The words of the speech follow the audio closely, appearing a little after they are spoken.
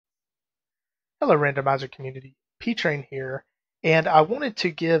Hello randomizer community, P-Train here, and I wanted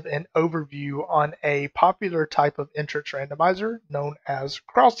to give an overview on a popular type of entrance randomizer known as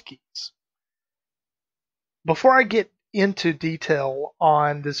Crosskeys. Before I get into detail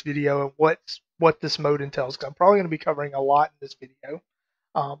on this video and what this mode entails, because I'm probably going to be covering a lot in this video,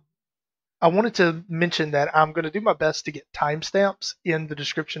 I wanted to mention that I'm going to do my best to get timestamps in the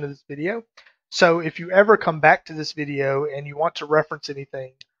description of this video. So if you ever come back to this video and you want to reference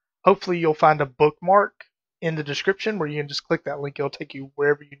anything, hopefully you'll find a bookmark in the description where you can just click that link. It'll take you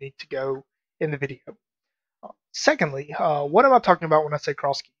wherever you need to go in the video. Secondly, what am I talking about when I say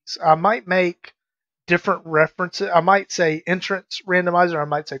Crosskeys? I might make different references. I might say entrance randomizer. I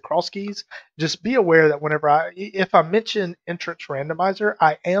might say Crosskeys. Just be aware that if I mention entrance randomizer,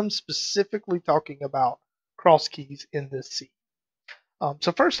 I am specifically talking about Crosskeys in this seed.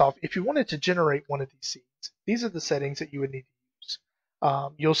 So first off, if you wanted to generate one of these seeds, these are the settings that you would need to use.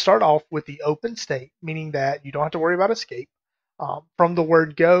 You'll start off with the open state, meaning that you don't have to worry about escape. From the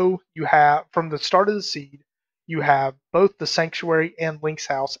word go, from the start of the seed, you have both the sanctuary and Link's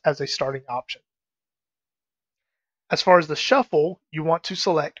house as a starting option. As far as the shuffle, you want to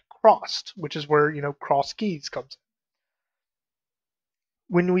select crossed, which is where Crosskeys comes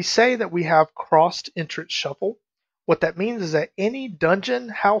in. When we say that we have crossed entrance shuffle, what that means is that any dungeon,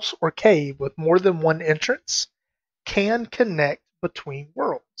 house, or cave with more than one entrance can connect between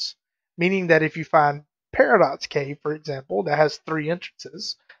worlds. Meaning that if you find Paradox Cave, for example, that has 3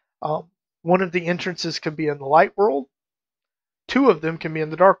 entrances, one of the entrances could be in the light world, 2 of them can be in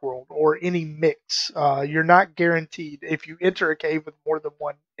the dark world, or any mix. You're not guaranteed, if you enter a cave with more than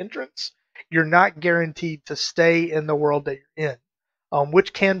one entrance, you're not guaranteed to stay in the world that you're in,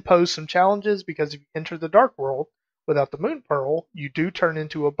 which can pose some challenges because if you enter the dark world without the moon pearl, you do turn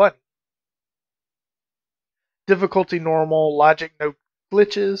into a bunny. Difficulty normal, logic no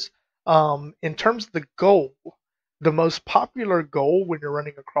glitches. In terms of the goal, the most popular goal when you're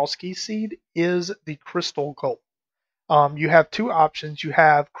running a Crosskey seed is the crystal goal. You have 2 options. You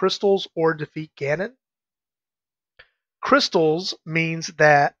have crystals or defeat Ganon. Crystals means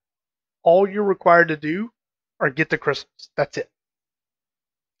that all you're required to do are get the crystals. That's it.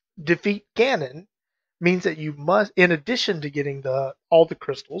 Defeat Ganon means that you must, in addition to getting all the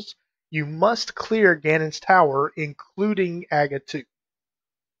crystals, you must clear Ganon's tower, including Aga 2.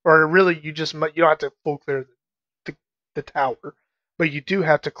 Or really, you don't have to full clear the tower, but you do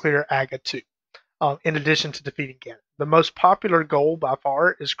have to clear Aga 2. In addition to defeating Ganon. The most popular goal by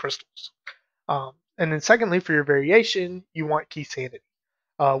far is crystals. And then secondly, for your variation, you want Keysanity,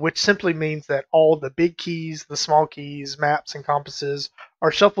 which simply means that all the big keys, the small keys, maps, and compasses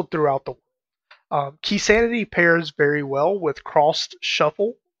are shuffled throughout the world. Keysanity pairs very well with crossed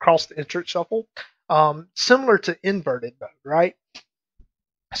entrance shuffle, similar to inverted mode, right?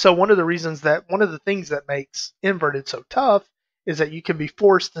 So one of the things that makes inverted so tough is that you can be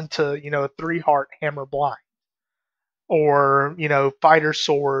forced into, a 3-heart hammer blind. Or, fighter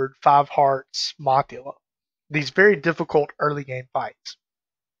sword, 5 hearts, Mothula. These very difficult early game fights.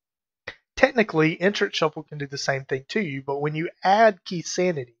 Technically, entrance shuffle can do the same thing to you, but when you add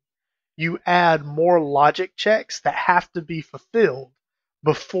Keysanity, you add more logic checks that have to be fulfilled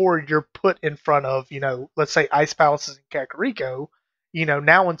before you're put in front of, let's say Ice Palaces in Kakariko.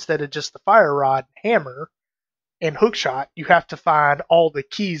 Now instead of just the fire rod and hammer and hookshot, you have to find all the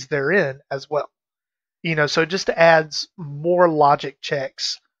keys therein as well. So it just adds more logic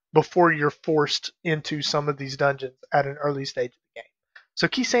checks before you're forced into some of these dungeons at an early stage of the game. So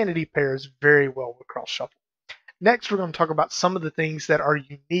Keysanity pairs very well with cross shuffle. Next, we're going to talk about some of the things that are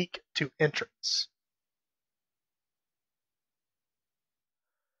unique to entrance.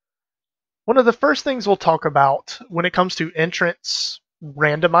 One of the first things we'll talk about when it comes to entrance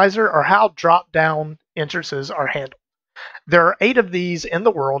randomizer are how drop-down entrances are handled. There are 8 of these in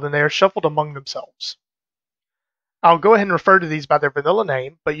the world, and they are shuffled among themselves. I'll go ahead and refer to these by their vanilla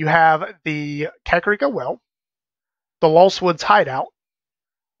name, but you have the Kakariko Well, the Lost Woods Hideout,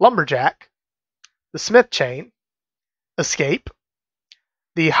 Lumberjack, the Smith Chain, Escape,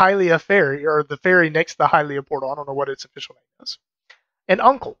 the Hylia Ferry, or the ferry next to the Hylia portal, I don't know what its official name is, and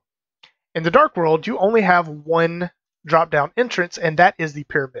Uncle. In the Dark World, you only have 1 drop-down entrance, and that is the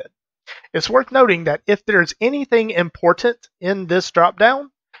Pyramid. It's worth noting that if there's anything important in this drop-down,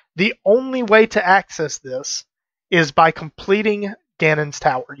 the only way to access this is by completing Ganon's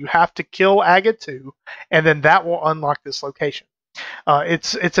tower. You have to kill Aga 2, and then that will unlock this location.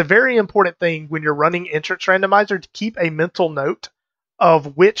 It's a very important thing when you're running entrance randomizer to keep a mental note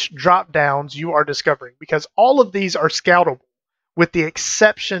of which drop-downs you are discovering, because all of these are scoutable, with the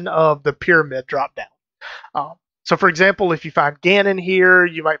exception of the Pyramid drop-down. So for example, if you find Ganon here,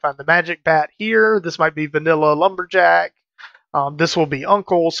 you might find the Magic Bat here. This might be Vanilla Lumberjack. This will be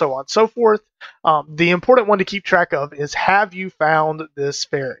Uncle, so on and so forth. The important one to keep track of is, have you found this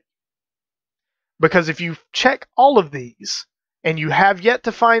fairy? Because if you check all of these and you have yet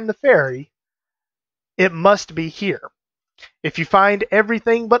to find the fairy, it must be here. If you find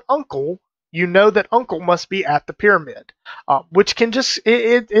everything but Uncle, you know that Uncle must be at the pyramid, which can just,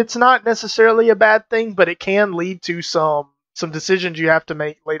 it's not necessarily a bad thing, but it can lead to some decisions you have to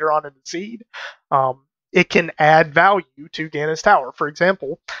make later on in the seed. It can add value to Ganon's Tower. For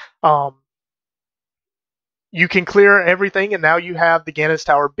example, you can clear everything, and now you have the Ganon's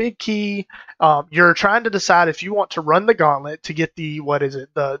Tower big key. You're trying to decide if you want to run the gauntlet to get the,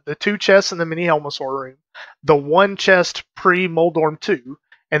 the 2 chests in the mini Helmasaur room, the 1 chest pre-Moldorm 2,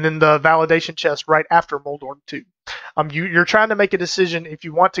 and then the validation chest right after Moldorm 2. You're trying to make a decision if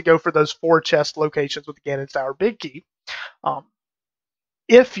you want to go for those 4 chest locations with the Ganon's Tower big key.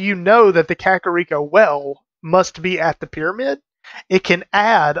 If you know that the Kakariko well must be at the pyramid, it can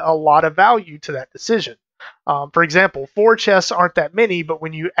add a lot of value to that decision. For example, 4 chests aren't that many, but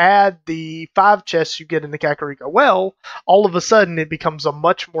when you add the 5 chests you get in the Kakariko well, all of a sudden it becomes a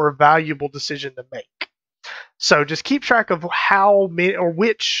much more valuable decision to make. So just keep track of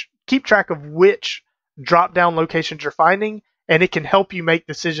which drop-down locations you're finding, and it can help you make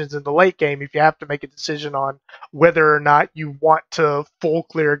decisions in the late game if you have to make a decision on whether or not you want to full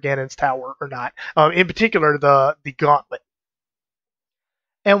clear Ganon's Tower or not. In particular, the gauntlet.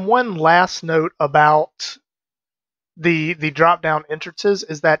 And one last note about the drop-down entrances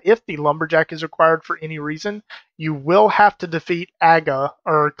is that if the Lumberjack is required for any reason, you will have to defeat Aga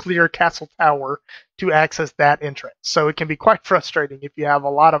or clear Castle Tower to access that entrance. So it can be quite frustrating if you have a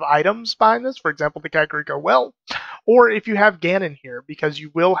lot of items behind this, for example, the Kakariko well, or if you have Ganon here, because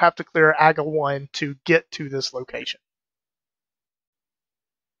you will have to clear Aga 1 to get to this location.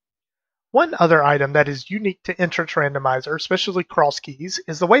 One other item that is unique to Entrance Randomizer, especially Crosskeys,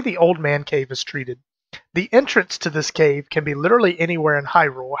 is the way the Old Man Cave is treated. The entrance to this cave can be literally anywhere in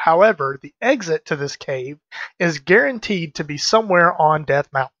Hyrule. However, the exit to this cave is guaranteed to be somewhere on Death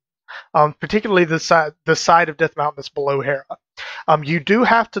Mountain, particularly the side of Death Mountain that's below Hera. You do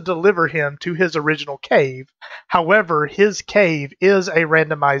have to deliver him to his original cave. However, his cave is a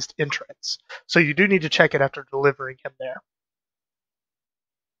randomized entrance, so you do need to check it after delivering him there.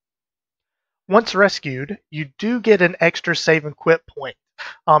 Once rescued, you do get an extra save and quit point.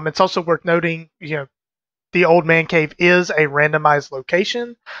 It's also worth noting, the Old Man Cave is a randomized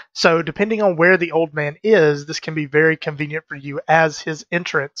location, so depending on where the Old Man is, this can be very convenient for you, as his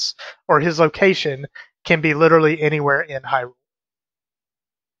entrance or his location can be literally anywhere in Hyrule.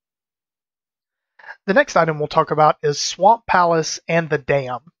 The next item we'll talk about is Swamp Palace and the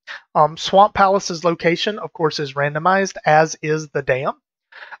Dam. Swamp Palace's location, of course, is randomized, as is the dam.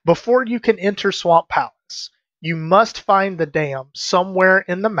 Before you can enter Swamp Palace, you must find the dam somewhere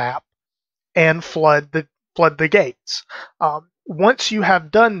in the map and flood the gates. Once you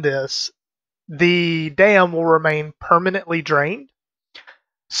have done this, the dam will remain permanently drained.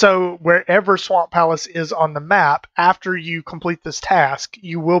 So wherever Swamp Palace is on the map, after you complete this task,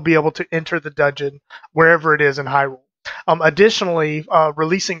 you will be able to enter the dungeon wherever it is in Hyrule. Additionally,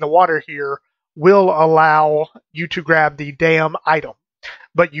 releasing the water here will allow you to grab the dam item.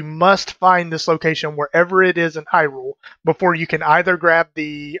 But you must find this location wherever it is in Hyrule before you can either grab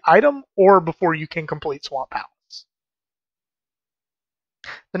the item or before you can complete Swamp Palace.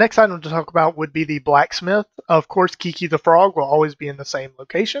 The next item to talk about would be the blacksmith. Of course, Kiki the Frog will always be in the same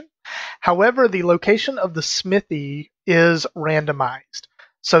location. However, the location of the smithy is randomized.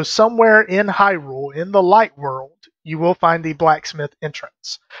 So somewhere in Hyrule, in the light world, you will find the blacksmith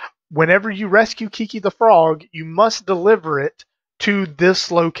entrance. Whenever you rescue Kiki the Frog, you must deliver it to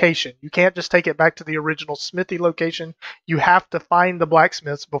this location. You can't just take it back to the original smithy location. You have to find the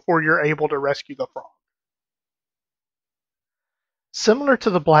blacksmiths before you're able to rescue the frog. Similar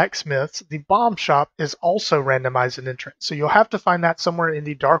to the blacksmiths, the bomb shop is also randomized in entrance, so you'll have to find that somewhere in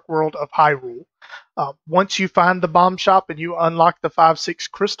the dark world of Hyrule. Once you find the bomb shop and you unlock the 5/6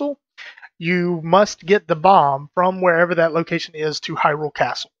 crystal, you must get the bomb from wherever that location is to Hyrule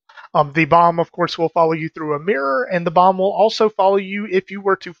Castle. The bomb, of course, will follow you through a mirror, and the bomb will also follow you if you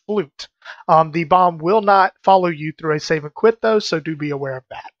were to flute. The bomb will not follow you through a save and quit, though, so do be aware of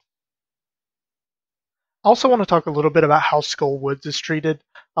that. I also want to talk a little bit about how Skull Woods is treated.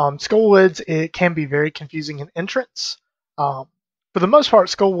 Skull Woods, it can be very confusing in entrance. For the most part,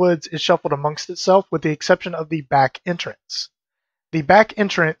 Skull Woods is shuffled amongst itself with the exception of the back entrance. The back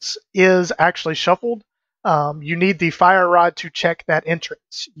entrance is actually shuffled. You need the fire rod to check that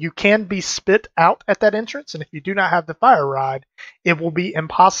entrance. You can be spit out at that entrance, and if you do not have the fire rod, it will be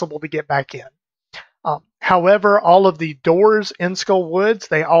impossible to get back in. However, all of the doors in Skull Woods,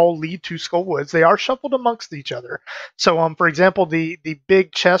 they all lead to Skull Woods. They are shuffled amongst each other. So, for example, the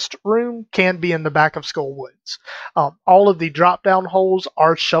big chest room can be in the back of Skull Woods. All of the drop-down holes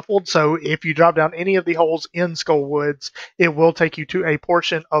are shuffled, so if you drop down any of the holes in Skull Woods, it will take you to a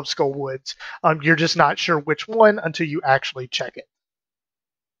portion of Skull Woods. You're just not sure which one until you actually check it.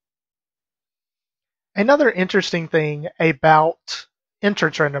 Another interesting thing about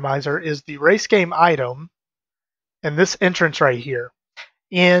Entrance Randomizer is the race game item and this entrance right here.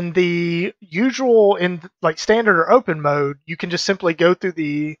 In the usual, in like standard or open mode, you can just simply go through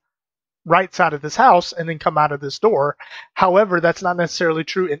the right side of this house and then come out of this door. However, that's not necessarily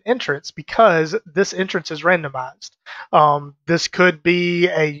true in entrance because this entrance is randomized. This could be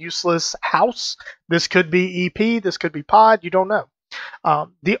a useless house. This could be EP. This could be pod. You don't know.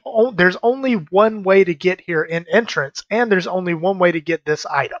 There's only one way to get here in entrance, and there's only one way to get this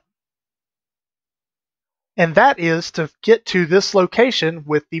item. And that is to get to this location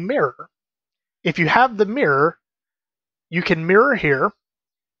with the mirror. If you have the mirror, you can mirror here,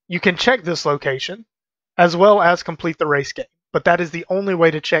 you can check this location, as well as complete the race game. But that is the only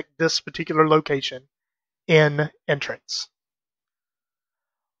way to check this particular location in entrance.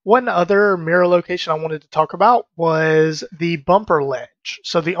 One other mirror location I wanted to talk about was the bumper ledge.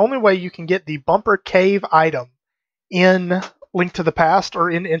 So the only way you can get the bumper cave item in Link to the Past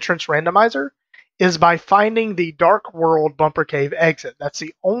or in Entrance Randomizer is by finding the Dark World bumper cave exit. That's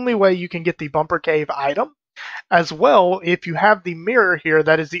the only way you can get the bumper cave item. As well, if you have the mirror here,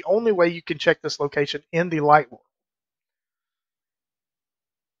 that is the only way you can check this location in the Light World.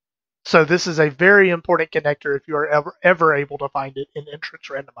 So this is a very important connector if you are ever able to find it in Entrance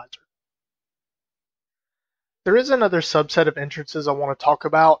Randomizer. There is another subset of entrances I want to talk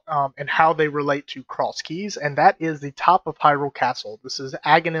about and how they relate to Crosskeys, and that is the top of Hyrule Castle. This is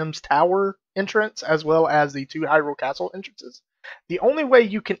Aghanim's Tower entrance as well as the two Hyrule Castle entrances. The only way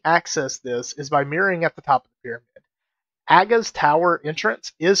you can access this is by mirroring at the top of the pyramid. Aga's Tower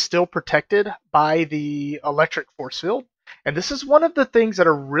entrance is still protected by the electric force field, and this is one of the things that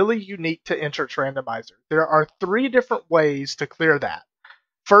are really unique to Entrance Randomizer. There are 3 different ways to clear that.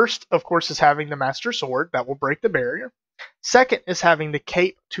 First, of course, is having the Master Sword that will break the barrier. Second is having the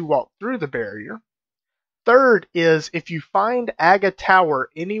cape to walk through the barrier. Third is if you find Aga Tower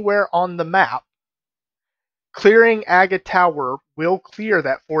anywhere on the map, clearing Aga Tower will clear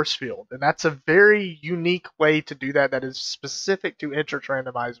that force field. And that's a very unique way to do that is specific to Entrance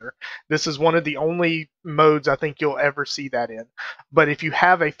Randomizer. This is one of the only modes I think you'll ever see that in. But if you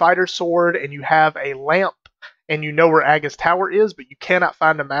have a fighter sword and you have a lamp and you know where Aga's Tower is, but you cannot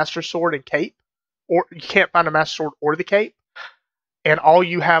find a Master Sword and cape, or you can't find a Master Sword or the cape, and all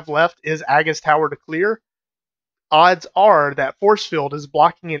you have left is Aga's Tower to clear, odds are that force field is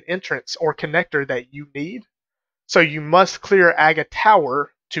blocking an entrance or connector that you need. So you must clear Aga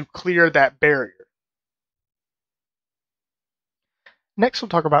Tower to clear that barrier. Next, we'll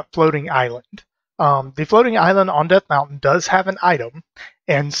talk about Floating Island. The Floating Island on Death Mountain does have an item,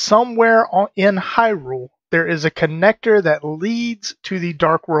 and somewhere in Hyrule, there is a connector that leads to the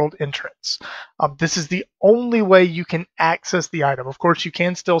Dark World entrance. This is the only way you can access the item. Of course, you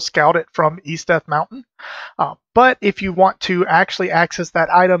can still scout it from East Death Mountain, but if you want to actually access that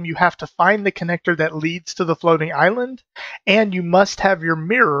item, you have to find the connector that leads to the Floating Island, and you must have your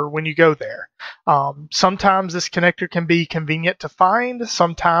mirror when you go there. Sometimes this connector can be convenient to find,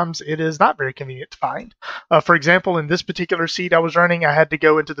 sometimes it is not very convenient to find. For example, in this particular seed I was running, I had to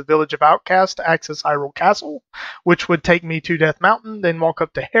go into the Village of Outcast to access Hyrule Castle, which would take me to Death Mountain, then walk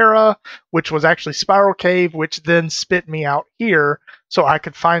up to Hera, which was actually Spiral Cave, which then spit me out here so I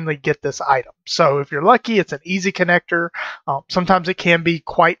could finally get this item. So if you're lucky, it's an easy connector. Sometimes it can be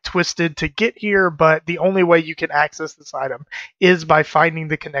quite twisted to get here, but the only way you can access this item is by finding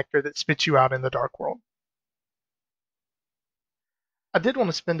the connector that spits you out in the Dark World. I did want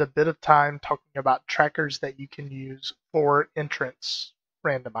to spend a bit of time talking about trackers that you can use for Entrance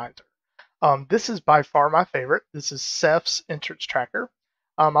Randomizer. This is by far my favorite. This is Seph's Entrance Tracker.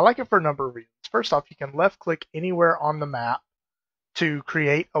 I like it for a number of reasons. First off, you can left click anywhere on the map to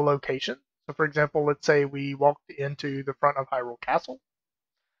create a location. So for example, let's say we walked into the front of Hyrule Castle.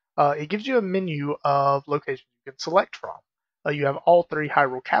 It gives you a menu of locations you can select from. You have all 3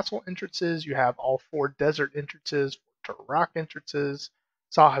 Hyrule Castle entrances, you have all 4 desert entrances, 4 Turtle Rock entrances,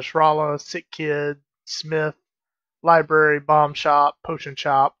 Sahasrara, Sick Kid, Smith, Library, Bomb Shop, Potion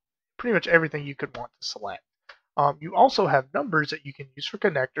Shop, pretty much everything you could want to select. You also have numbers that you can use for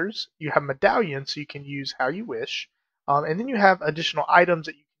connectors. You have medallions, so you can use how you wish. And then you have additional items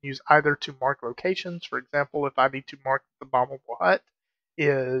that you can use either to mark locations. For example, if I need to mark the bombable hut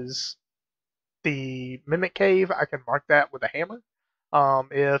is the Mimic Cave, I can mark that with a hammer.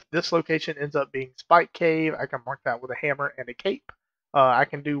 If this location ends up being Spike Cave, I can mark that with a hammer and a cape. I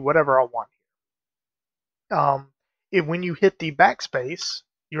can do whatever I want here. When you hit the backspace,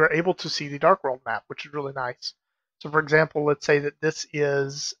 you are able to see the Dark World map, which is really nice. So for example, let's say that this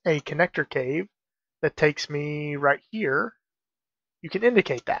is a connector cave that takes me right here. You can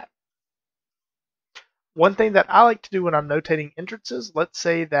indicate that. One thing that I like to do when I'm notating entrances, let's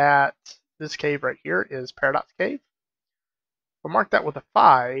say that this cave right here is Paradox Cave. I'll mark that with a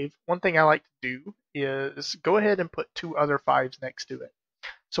 5. One thing I like to do is go ahead and put 2 other 5s next to it.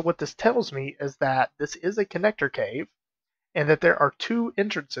 So what this tells me is that this is a connector cave, and that there are 2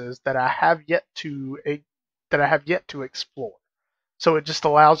 entrances that I have yet to explore. So it just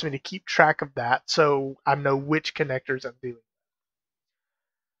allows me to keep track of that, so I know which connectors I'm doing.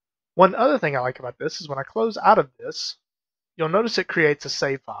 One other thing I like about this is when I close out of this, you'll notice it creates a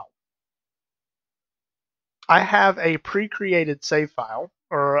save file. I have a pre-created save file,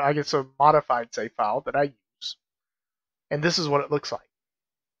 or I guess a modified save file that I use, and this is what it looks like.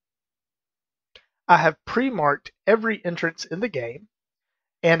 I have pre-marked every entrance in the game,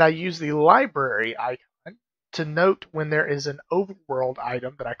 and I use the library icon to note when there is an overworld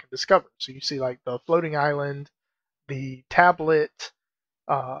item that I can discover. So you see like the floating island, the tablet,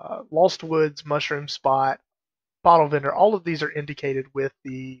 Lost Woods, mushroom spot, bottle vendor, all of these are indicated with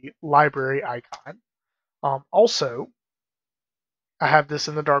the library icon. Also, I have this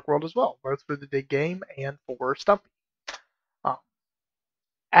in the Dark World as well, both for the Dig Game and for Stumpy.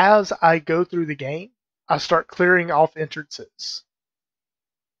 As I go through the game, I start clearing off entrances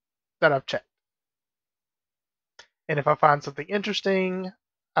that I've checked. And if I find something interesting,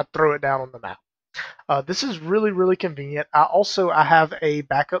 I throw it down on the map. This is really, really convenient. I have a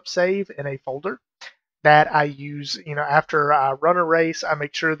backup save in a folder that I use, after I run a race, I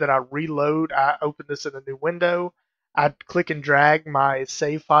make sure that I reload. I open this in a new window. I click and drag my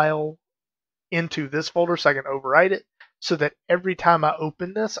save file into this folder so I can overwrite it, so that every time I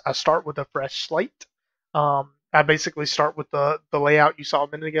open this, I start with a fresh slate. I basically start with the layout you saw a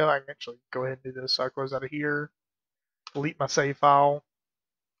minute ago. I can actually go ahead and do this. So I close out of here, delete my save file,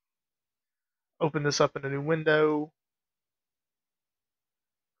 open this up in a new window,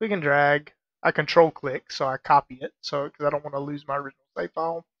 click and drag. I control click, so I copy it, because I don't want to lose my original save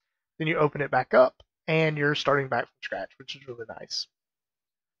file. Then you open it back up, and you're starting back from scratch, which is really nice.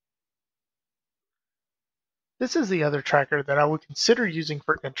 This is the other tracker that I would consider using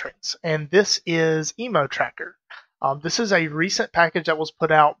for entrance, and this is EmoTracker. This is a recent package that was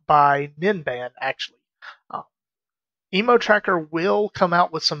put out by Ninban, actually. EmoTracker will come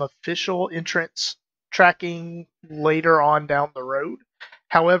out with some official entrance tracking later on down the road.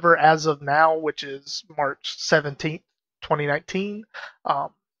 However, as of now, which is March 17th, 2019,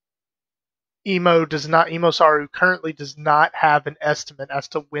 Emosaru currently does not have an estimate as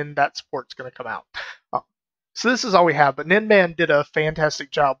to when that support's going to come out. So this is all we have, but Ninman did a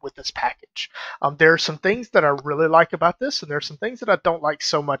fantastic job with this package. There are some things that I really like about this, and there are some things that I don't like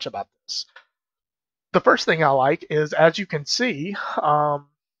so much about this. The first thing I like is, as you can see,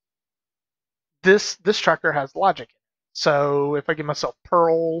 this tracker has logic. So if I give myself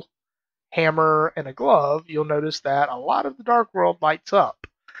Pearl, Hammer, and a glove, you'll notice that a lot of the Dark World lights up,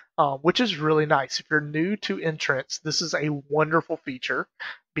 which is really nice. If you're new to entrance, this is a wonderful feature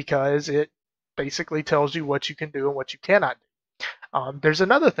because it basically tells you what you can do and what you cannot do. There's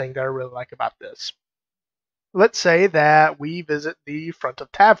another thing that I really like about this. Let's say that we visit the front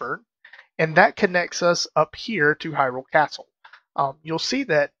of Tavern, and that connects us up here to Hyrule Castle. You'll see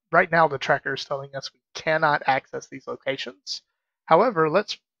that right now the tracker is telling us we cannot access these locations. However,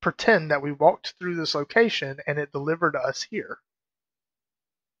 let's pretend that we walked through this location and it delivered us here.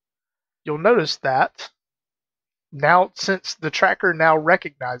 You'll notice that now, since the tracker now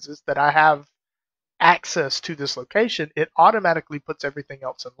recognizes that I have access to this location, it automatically puts everything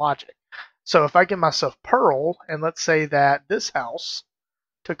else in logic. So if I give myself Pearl, and let's say that this house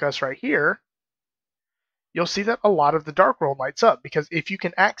took us right here, you'll see that a lot of the Dark World lights up, because if you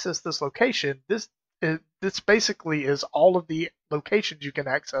can access this location, this basically is all of the locations you can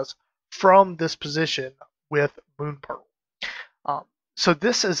access from this position with Moon Pearl. So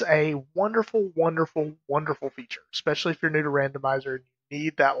this is a wonderful, wonderful, wonderful feature, especially if you're new to Randomizer and you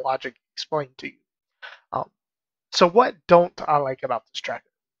need that logic explained to you. So what don't I like about this tracker?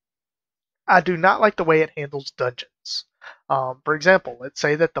 I do not like the way it handles dungeons. For example, let's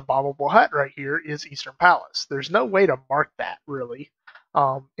say that the bobbable hut right here is Eastern Palace. There's no way to mark that, really.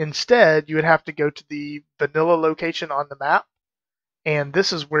 Instead, you would have to go to the vanilla location on the map, and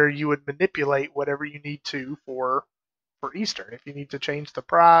this is where you would manipulate whatever you need to for Eastern. If you need to change the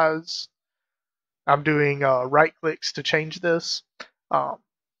prize, I'm doing right clicks to change this.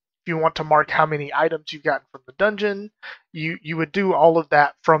 If you want to mark how many items you've gotten from the dungeon, you would do all of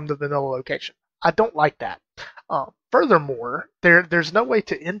that from the vanilla location. I don't like that. Furthermore, there's no way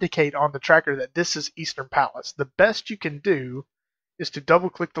to indicate on the tracker that this is Eastern Palace. The best you can do is to double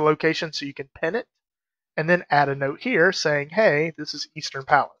click the location so you can pin it, and then add a note here saying, hey, this is Eastern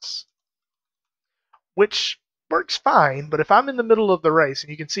Palace. Which works fine, but if I'm in the middle of the race, and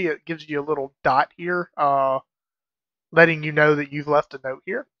you can see it gives you a little dot here, letting you know that you've left a note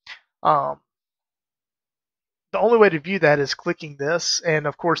here. The only way to view that is clicking this, and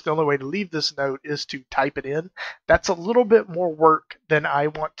of course the only way to leave this note is to type it in. That's a little bit more work than I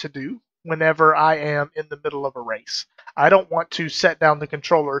want to do whenever I am in the middle of a race. I don't want to set down the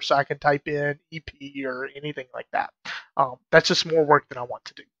controller so I can type in EP or anything like that. That's just more work than I want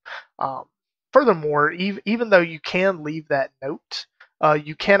to do. Furthermore, even though you can leave that note,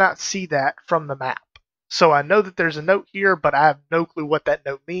 you cannot see that from the map. So I know that there's a note here, but I have no clue what that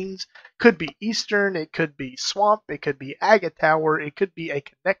note means. Could be Eastern, it could be Swamp, it could be Agate Tower, it could be a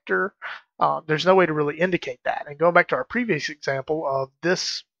connector. There's no way to really indicate that. And going back to our previous example of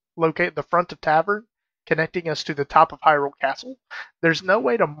this locate the front of Tavern, connecting us to the top of Hyrule Castle, there's no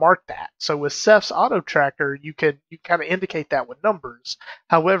way to mark that. So with Seph's auto tracker, you kind of indicate that with numbers.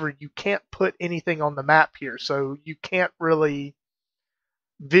 However, you can't put anything on the map here, so you can't really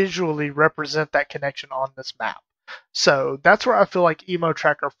visually represent that connection on this map. So that's where I feel like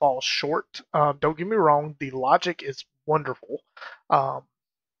EmoTracker falls short. Don't get me wrong, the logic is wonderful.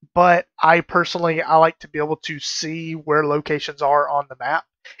 But I personally like to be able to see where locations are on the map.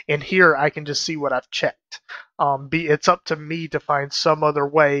 And here I can just see what I've checked. It's up to me to find some other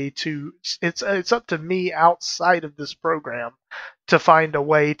way to. It's up to me outside of this program to find a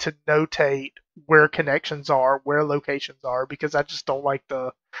way to notate where connections are, where locations are, because I just don't like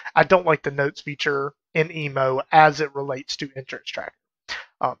the notes feature in Emo as it relates to entrance tracker.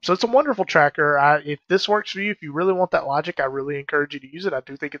 So it's a wonderful tracker. If this works for you, if you really want that logic, I really encourage you to use it. I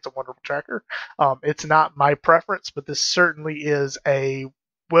do think it's a wonderful tracker. It's not my preference, but this certainly is a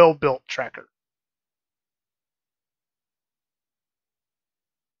well-built tracker.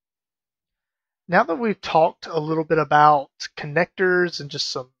 Now that we've talked a little bit about connectors and just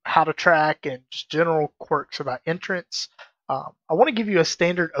some how to track and just general quirks about entrance, I want to give you a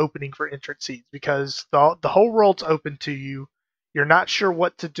standard opening for entrance seeds because the whole world's open to you. You're not sure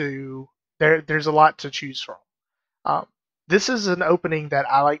what to do. There's a lot to choose from. This is an opening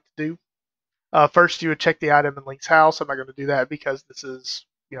that I like to do. First, you would check the item in Link's house. I'm not going to do that because this is,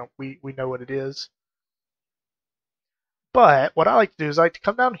 we know what it is. But what I like to do is I like to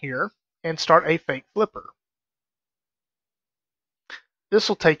come down here and start a fake flipper. This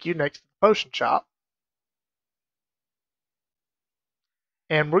will take you next to the potion shop.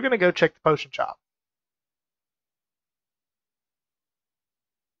 And we're going to go check the potion shop.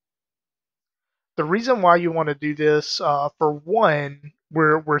 The reason why you want to do this, for one,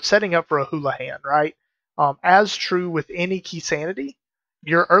 we're setting up for a hula hand, right? As true with any Keysanity,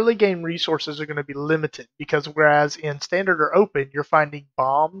 your early game resources are going to be limited because whereas in standard or open, you're finding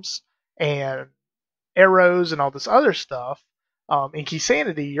bombs and arrows and all this other stuff, in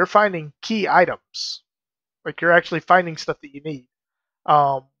Keysanity, you're finding key items. Like you're actually finding stuff that you need.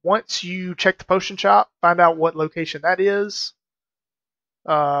 Once you check the potion shop, find out what location that is.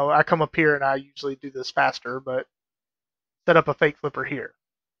 I come up here and I usually do this faster, but set up a fake flipper here.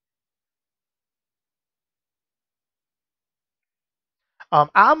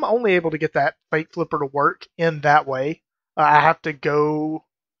 I'm only able to get that fake flipper to work in that way. I have to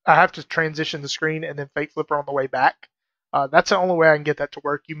transition the screen and then fake flipper on the way back. That's the only way I can get that to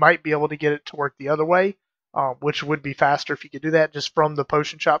work. You might be able to get it to work the other way, which would be faster if you could do that just from the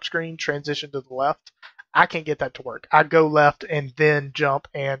potion shop screen, transition to the left. I can't get that to work. I go left and then jump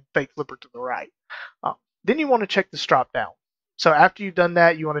and fake flipper to the right. Then you want to check this drop down. So after you've done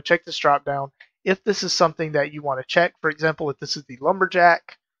that, you want to check this drop down. If this is something that you want to check, for example, if this is the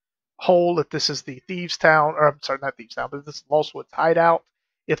Lumberjack hole, if this is the Thieves Town, or I'm sorry, not Thieves Town, but if this is Lost Woods Hideout,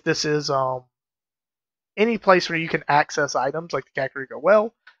 if this is any place where you can access items like the Kakariko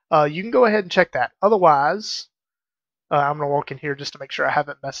Well, you can go ahead and check that. Otherwise, I'm going to walk in here just to make sure I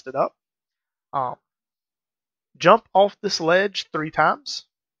haven't messed it up. Jump off this ledge 3 times.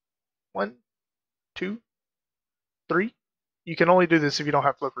 1, 2, 3. You can only do this if you don't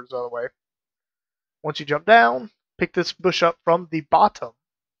have flippers, by the way. Once you jump down, pick this bush up from the bottom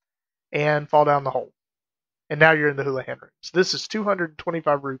and fall down the hole. And now you're in the Houlihan room. So this is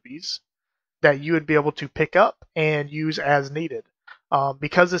 225 rupees that you would be able to pick up and use as needed.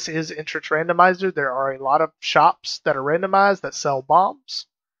 Because this is entrance randomizer, there are a lot of shops that are randomized that sell bombs.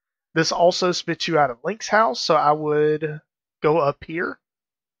 This also spits you out of Link's house, so I would go up here.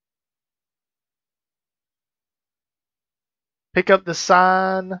 Pick up the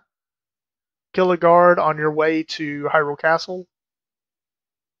sign, kill a guard on your way to Hyrule Castle.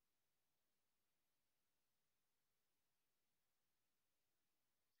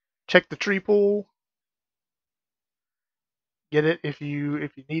 Check the tree pool. Get it if you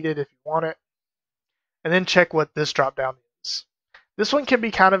need it, if you want it. And then check what this drop down is. This one can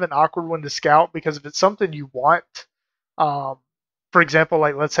be kind of an awkward one to scout because if it's something you want, for example,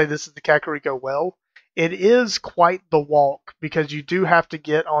 like let's say this is the Kakariko Well, it is quite the walk because you do have to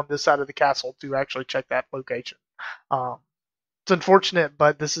get on this side of the castle to actually check that location. It's unfortunate,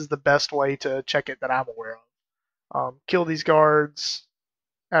 but this is the best way to check it that I'm aware of. Kill these guards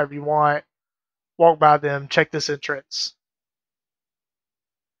however you want, walk by them, check this entrance.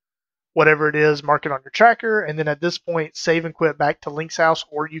 Whatever it is, mark it on your tracker, and then at this point, save and quit back to Link's house,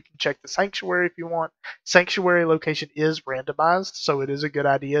 or you can check the Sanctuary if you want. Sanctuary location is randomized, so it is a good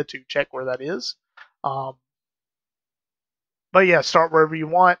idea to check where that is. But yeah, start wherever you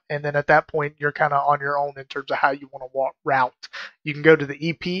want, and then at that point, you're kind of on your own in terms of how you want to route. You can go to the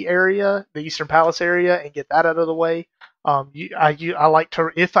EP area, the Eastern Palace area, and get that out of the way. I like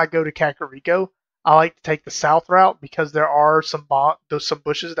to, if I go to Kakariko, I like to take the south route because there are some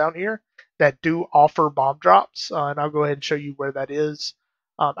bushes down here that do offer bomb drops, and I'll go ahead and show you where that is.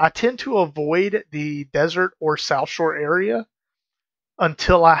 I tend to avoid the desert or South Shore area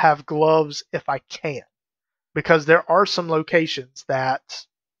until I have gloves if I can, because there are some locations that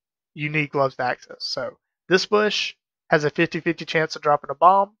you need gloves to access. So this bush has a 50-50 chance of dropping a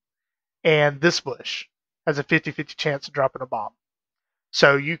bomb, and this bush has a 50-50 chance of dropping a bomb.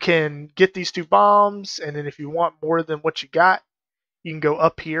 So you can get these two bombs, and then if you want more than what you got, you can go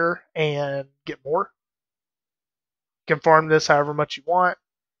up here and get more. You can farm this however much you want.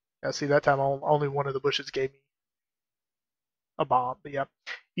 Now, see, that time only one of the bushes gave me a bomb. But yeah,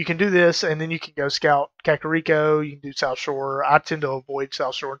 you can do this, and then you can go scout Kakariko. You can do South Shore. I tend to avoid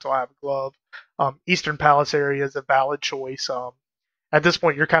South Shore until I have a glove. Eastern Palace area is a valid choice. At this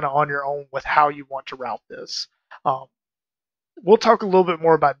point, you're kind of on your own with how you want to route this. We'll talk a little bit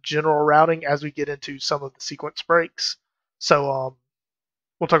more about general routing as we get into some of the sequence breaks. So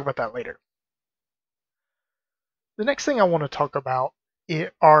we'll talk about that later. The next thing I want to talk about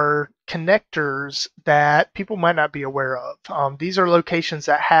are connectors that people might not be aware of. These are locations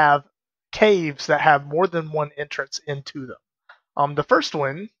that have caves that have more than one entrance into them. The first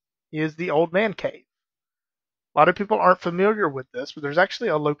one is the Old Man Cave. A lot of people aren't familiar with this, but there's actually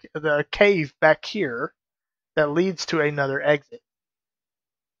a cave back here that leads to another exit.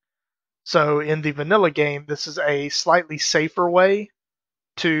 So in the vanilla game, this is a slightly safer way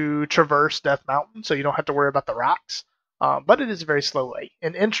to traverse Death Mountain, so you don't have to worry about the rocks. But it is a very slow way.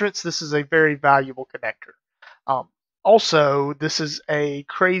 In entrance, this is a very valuable connector. Also, this is a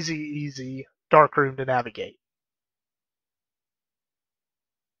crazy easy dark room to navigate.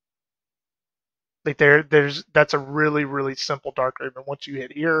 Like that's a really, really simple dark room, and once you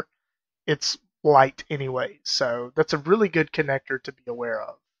hit here, it's light anyway. So that's a really good connector to be aware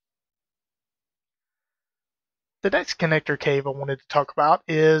of. The next connector cave I wanted to talk about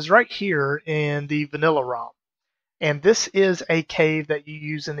is right here in the vanilla ROM. And this is a cave that you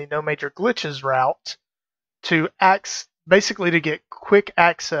use in the No Major Glitches route to basically to get quick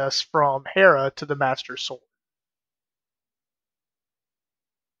access from Hera to the Master Sword.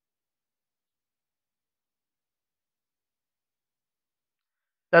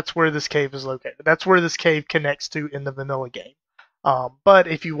 That's where this cave is located. That's where this cave connects to in the vanilla game. But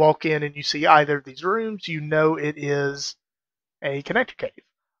if you walk in and you see either of these rooms, you know it is a connector cave.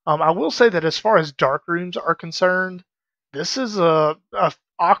 I will say that as far as dark rooms are concerned, this is a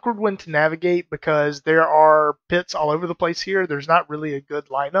awkward one to navigate because there are pits all over the place here. There's not really a good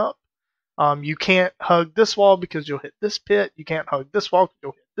lineup. You can't hug this wall because you'll hit this pit. You can't hug this wall because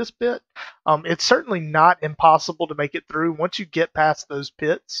you'll hit this pit. It's certainly not impossible to make it through. Once you get past those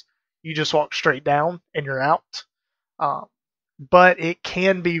pits, you just walk straight down and you're out. But it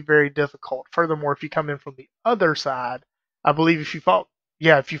can be very difficult. Furthermore, if you come in from the other side, I believe if you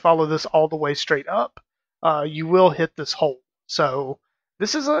follow this all the way straight up, you will hit this hole. So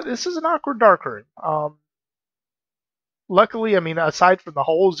this is an awkward dark room. Luckily, I mean, aside from the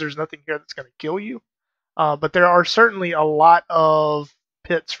holes, there's nothing here that's going to kill you. But there are certainly a lot of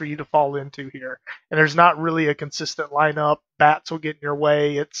pits for you to fall into here, and there's not really a consistent lineup. Bats will get in your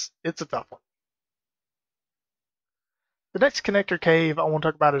way. It's a tough one. The next connector cave I want to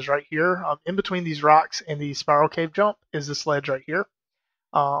talk about is right here. In between these rocks and the spiral cave jump is this ledge right here.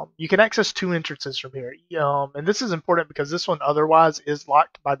 You can access 2 entrances from here. And this is important because this one otherwise is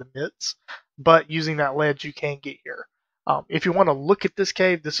locked by the mitts, but using that ledge you can get here. If you want to look at this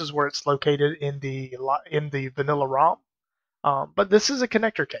cave, this is where it's located in the vanilla ROM. But this is a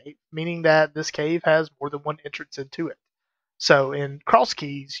connector cave, meaning that this cave has more than one entrance into it. So in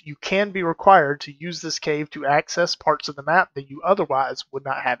Crosskeys, you can be required to use this cave to access parts of the map that you otherwise would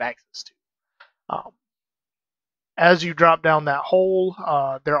not have access to. As you drop down that hole,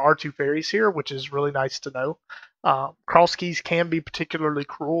 there are 2 fairies here, which is really nice to know. Crosskeys can be particularly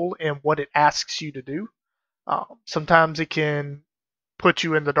cruel in what it asks you to do. Sometimes it can put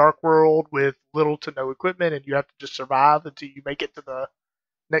you in the dark world with little to no equipment, and you have to just survive until you make it to the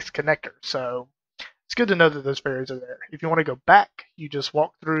next connector. So it's good to know that those fairies are there. If you want to go back, you just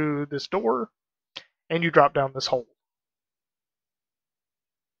walk through this door and you drop down this hole.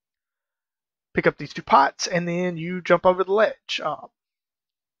 Pick up these 2 pots, and then you jump over the ledge.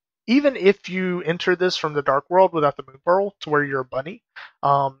 Even if you enter this from the dark world without the moon pearl to where you're a bunny,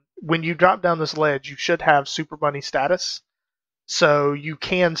 when you drop down this ledge, you should have super bunny status. So you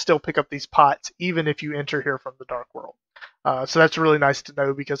can still pick up these pots even if you enter here from the dark world. So that's really nice to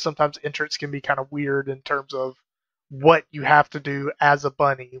know because sometimes entrance can be kind of weird in terms of what you have to do as a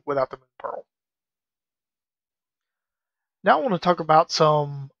bunny without the moon pearl. Now I want to talk about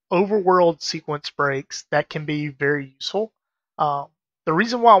some overworld sequence breaks that can be very useful. The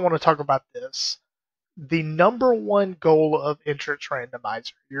reason why I want to talk about this, the number 1 goal of entrance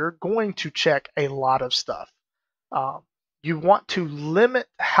randomizer, you're going to check a lot of stuff. You want to limit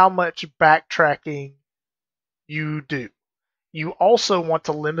how much backtracking you do. You also want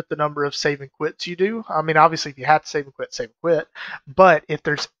to limit the number of save and quits you do. I mean, obviously, if you have to save and quit. But if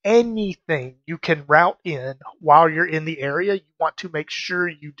there's anything you can route in while you're in the area, you want to make sure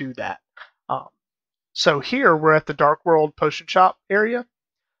you do that. So here, we're at the Dark World Potion Shop area.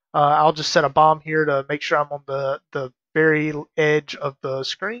 I'll just set a bomb here to make sure I'm on the very edge of the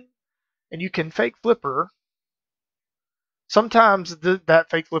screen. And you can fake flipper. Sometimes that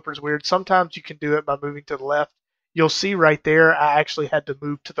fake flipper is weird. Sometimes you can do it by moving to the left. You'll see right there, I actually had to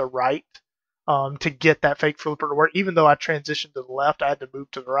move to the right to get that fake flipper to work. Even though I transitioned to the left, I had to move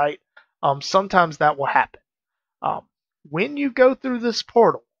to the right. Sometimes that will happen. When you go through this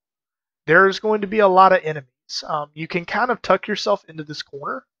portal, there's going to be a lot of enemies. You can kind of tuck yourself into this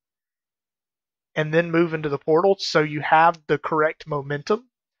corner and then move into the portal so you have the correct momentum.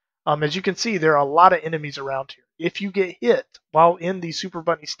 As you can see, there are a lot of enemies around here. If you get hit while in the Super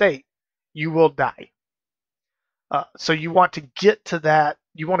Bunny state, you will die. So you want to get to that.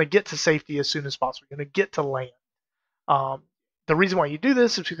 You want to get to safety as soon as possible. You're going to get to land. The reason why you do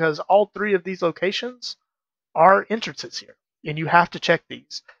this is because all 3 of these locations are entrances here, and you have to check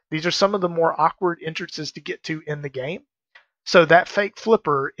these. These are some of the more awkward entrances to get to in the game. So that fake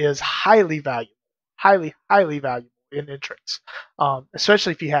flipper is highly valuable, highly valuable in entrance,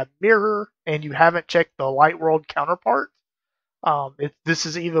 especially if you have mirror and you haven't checked the light world counterpart. This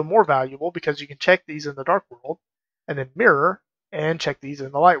is even more valuable because you can check these in the dark world and then mirror and check these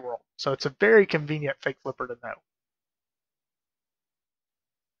in the light world. So it's a very convenient fake flipper to know.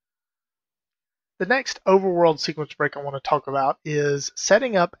 The next overworld sequence break I want to talk about is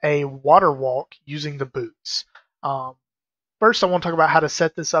setting up a Waterwalk using the boots. First, I want to talk about how to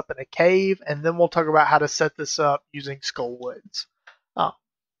set this up in a cave, and then we'll talk about how to set this up using Skullwoods.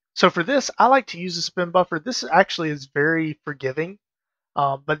 So for this, I like to use a spin buffer. This actually is very forgiving,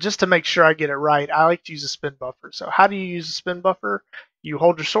 but just to make sure I get it right, I like to use a spin buffer. So how do you use a spin buffer? You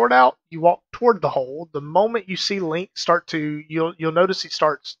hold your sword out, you walk toward the hole. The moment you see Link start to, you'll notice he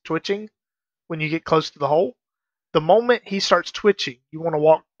starts twitching when you get close to the hole. The moment he starts twitching, you want to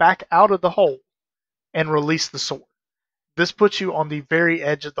walk back out of the hole and release the sword. This puts you on the very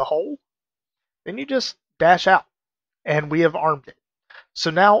edge of the hole. Then you just dash out, and we have armed it.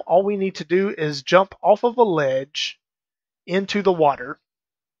 So now all we need to do is jump off of a ledge into the water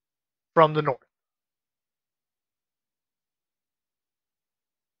from the north.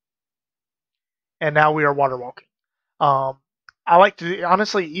 And now we are water walking. I like to,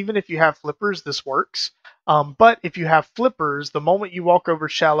 honestly, even if you have flippers, this works. But if you have flippers, the moment you walk over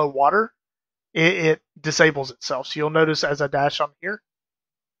shallow water, it disables itself. So you'll notice as I dash on here,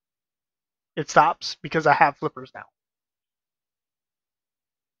 it stops because I have flippers now.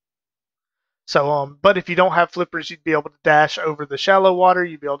 So, but if you don't have flippers, you'd be able to dash over the shallow water.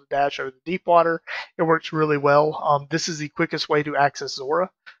 You'd be able to dash over the deep water. It works really well. This is the quickest way to access Zora.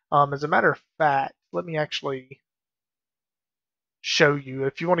 As a matter of fact, let me actually show you.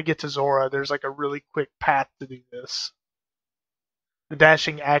 If you want to get to Zora, there's like a really quick path to do this. The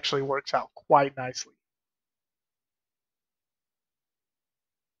dashing actually works out quite nicely.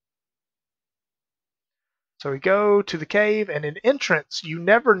 So we go to the cave, and in entrance, you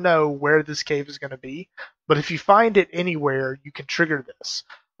never know where this cave is going to be, but if you find it anywhere, you can trigger this.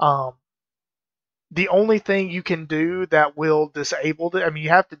 The only thing you can do that will disable it, I mean, you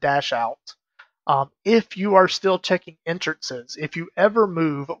have to dash out. If you are still checking entrances, if you ever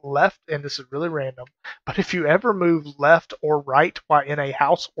move left, and this is really random, but if you ever move left or right while in a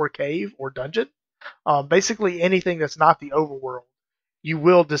house or cave or dungeon, basically anything that's not the overworld, you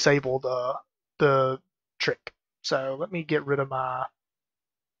will disable the trick. So let me get rid of my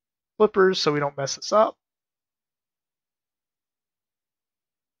flippers so we don't mess this up.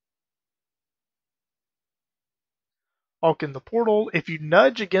 Walk in the portal. If you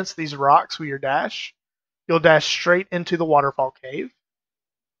nudge against these rocks with your dash, you'll dash straight into the waterfall cave.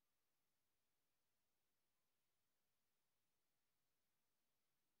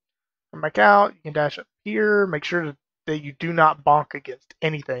 Come back out. You can dash up here. Make sure that you do not bonk against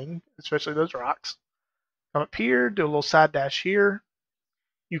anything, especially those rocks. Come up here. Do a little side dash here.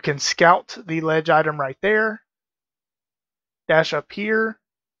 You can scout the ledge item right there. Dash up here.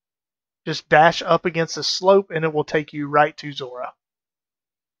 Just dash up against the slope and it will take you right to Zora.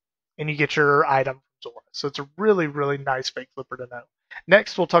 And you get your item from Zora. So it's a really, really nice fake flipper to know.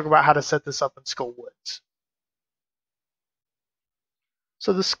 Next, we'll talk about how to set this up in Skull Woods.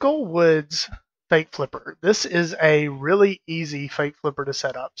 So the Skull Woods fake flipper. This is a really easy fake flipper to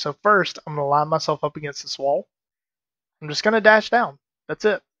set up. So first, I'm going to line myself up against this wall. I'm just going to dash down. That's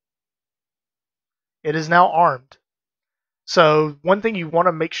it. It is now armed. So one thing you want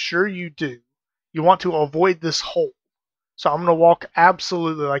to make sure you do, you want to avoid this hole. So I'm going to walk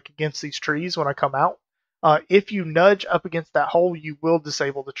absolutely like against these trees when I come out. If you nudge up against that hole, you will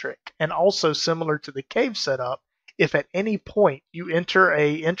disable the trick. And also similar to the cave setup, if at any point you enter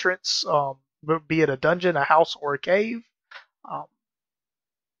a entrance, be it a dungeon, a house, or a cave,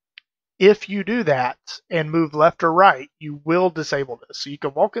 if you do that and move left or right, you will disable this. So you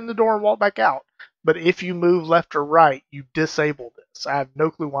can walk in the door and walk back out, but if you move left or right, you disable this. I have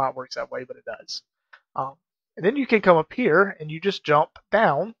no clue why it works that way, but it does. And then you can come up here and you just jump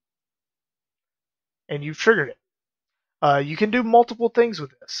down and you've triggered it. You can do multiple things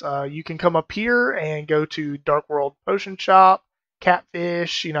with this. You can come up here and go to Dark World Potion Shop,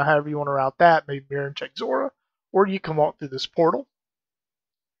 Catfish, however you want to route that, maybe mirror and check Zora, or you can walk through this portal.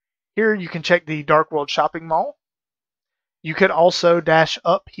 Here you can check the Dark World Shopping Mall. You could also dash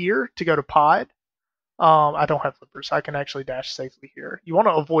up here to go to Pod. I don't have flippers. I can actually dash safely here. You want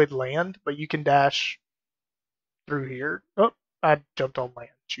to avoid land, but you can dash through here. Oh, I jumped on land.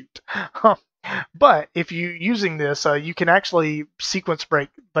 Shoot. But if you're using this, you can actually sequence break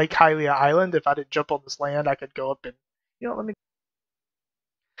Lake Hylia Island. If I didn't jump on this land, I could go up and, let me.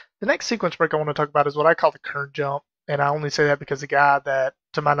 The next sequence break I want to talk about is what I call the Qirn-Jump. And I only say that because the guy that,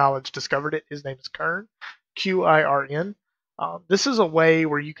 to my knowledge, discovered it, his name is Qirn, Qirn. This is a way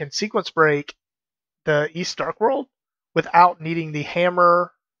where you can sequence break the East Dark World without needing the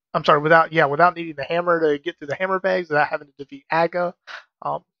hammer. I'm sorry, without needing the hammer to get through the hammer bags, without having to defeat Aga,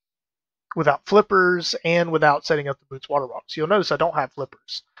 without flippers, and without setting up the Boots Waterwalk. So you'll notice I don't have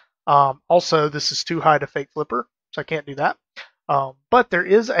flippers. Also, this is too high to fake flipper, so I can't do that. But there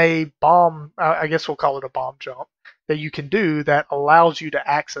is a bomb, I guess we'll call it a bomb jump, that you can do that allows you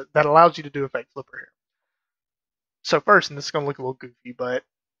to do a fake flipper here. So first, and this is going to look a little goofy, but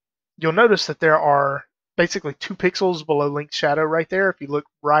you'll notice that there are basically 2 pixels below Link's shadow right there. If you look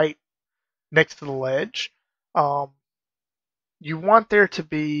right next to the ledge, you want there to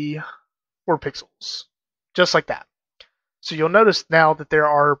be 4 pixels, just like that. So you'll notice now that there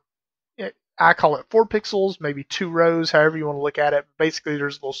are, I call it 4 pixels, maybe 2 rows, however you want to look at it. Basically,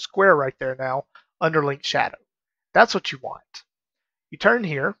 there's a little square right there now under Link's shadow. That's what you want. You turn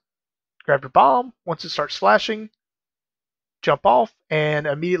here, grab your bomb. Once it starts flashing, jump off and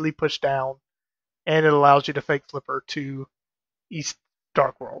immediately push down, and it allows you to fake flipper to East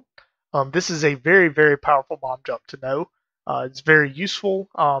Dark World. This is a very, very powerful bomb jump to know. It's very useful.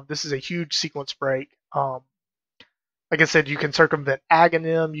 This is a huge sequence break. Like I said, you can circumvent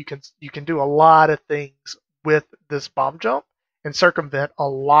Aghanim. You can do a lot of things with this bomb jump and circumvent a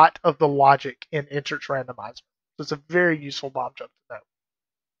lot of the logic in entrance randomizer. So it's a very useful bomb jump to know.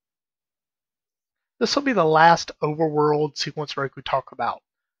 This will be the last overworld sequence break we talk about.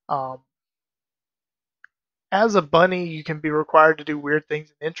 as a bunny, you can be required to do weird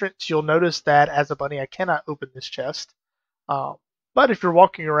things in entrance. You'll notice that as a bunny, I cannot open this chest. Um, but if you're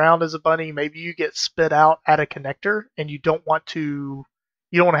walking around as a bunny, maybe you get spit out at a connector and you don't want to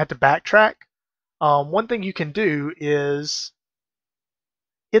have to backtrack. One thing you can do is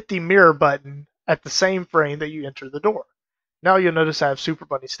hit the mirror button at the same frame that you enter the door. Now you'll notice I have Super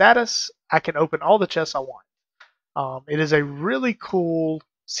Bunny status. I can open all the chests I want. It is a really cool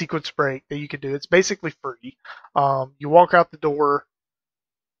sequence break that you can do. It's basically free. You walk out the door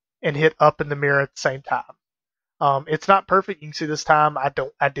and hit up in the mirror at the same time. It's not perfect. You can see this time I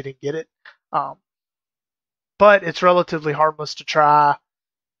didn't get it. But it's relatively harmless to try.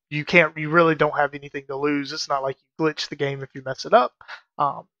 You really don't have anything to lose. It's not like you glitch the game if you mess it up.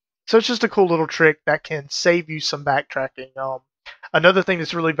 So it's just a cool little trick that can save you some backtracking. Another thing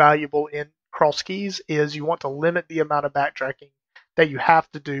that's really valuable in Crosskeys is you want to limit the amount of backtracking that you have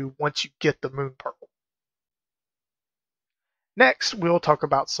to do once you get the Moon Pearl. Next, we'll talk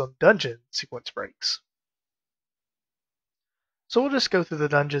about some dungeon sequence breaks. So we'll just go through the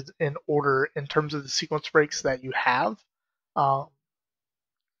dungeons in order in terms of the sequence breaks that you have.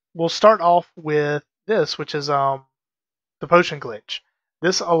 We'll start off with this, which is the potion glitch.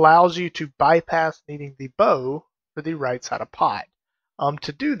 This allows you to bypass needing the bow for the right side of pod.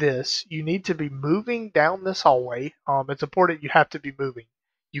 To do this, you need to be moving down this hallway. It's important you have to be moving.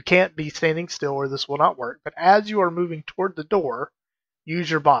 You can't be standing still or this will not work. But as you are moving toward the door,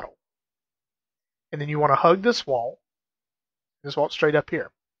 use your bottle. And then you want to hug this wall. Just walk straight up here.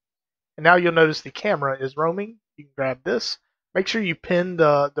 And now you'll notice the camera is roaming. You can grab this. Make sure you pin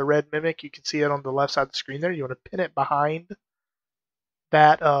the red mimic. You can see it on the left side of the screen there. You want to pin it behind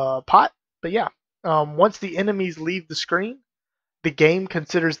that pot. But yeah, once the enemies leave the screen, the game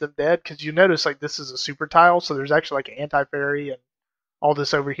considers them dead because you notice like this is a super tile, so there's actually like an anti-fairy and all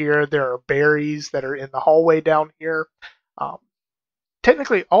this over here. There are berries that are in the hallway down here.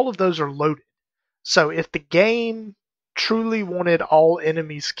 Technically, all of those are loaded. So if the game truly wanted all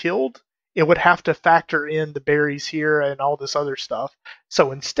enemies killed, it would have to factor in the berries here and all this other stuff.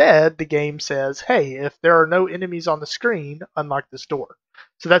 So instead, the game says, hey, if there are no enemies on the screen, unlock this door.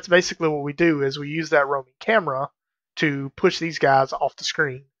 So that's basically what we do is we use that roaming camera to push these guys off the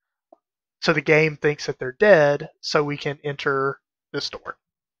screen. So the game thinks that they're dead, so we can enter this door.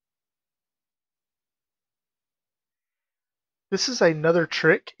 This is another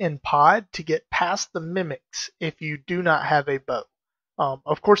trick in Pod to get past the mimics if you do not have a bow.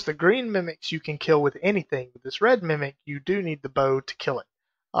 Of course, the green mimics you can kill with anything, but this red mimic, you do need the bow to kill it.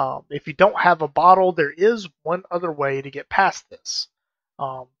 If you don't have a bottle, there is one other way to get past this.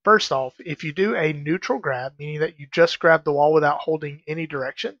 First off, if you do a neutral grab, meaning that you just grab the wall without holding any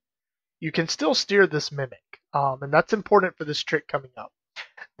direction, you can still steer this mimic. And that's important for this trick coming up.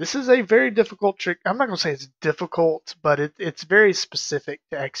 This is a very difficult trick. I'm not going to say it's difficult, but it's very specific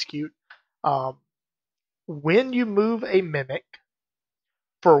to execute. When you move a mimic,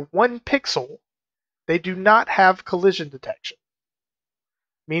 for 1 pixel, they do not have collision detection,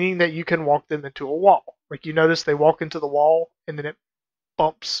 meaning that you can walk them into a wall. Like you notice they walk into the wall and then it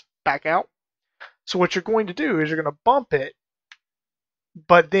bumps back out. So what you're going to do is you're going to bump it,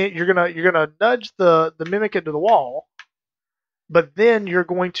 but then you're gonna nudge the mimic into the wall, but then you're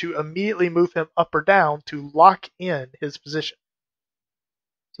going to immediately move him up or down to lock in his position.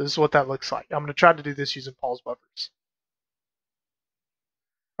 So this is what that looks like. I'm going to try to do this using pause buffers.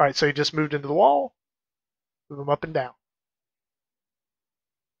 All right, so he just moved into the wall, move him up and down.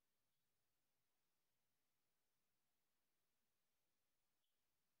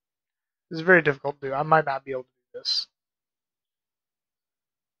 This is very difficult to do. I might not be able to do this.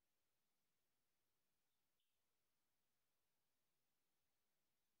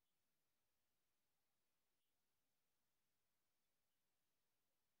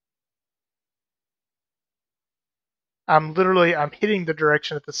 I'm hitting the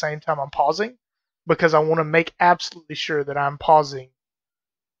direction at the same time I'm pausing because I want to make absolutely sure that I'm pausing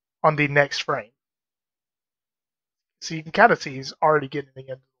on the next frame. So you can kind of see he's already getting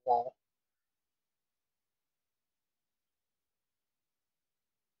into the wall.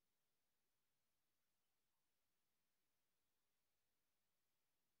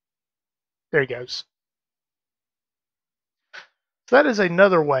 There he goes. So that is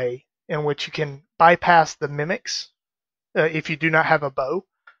another way in which you can bypass the mimics if you do not have a bow.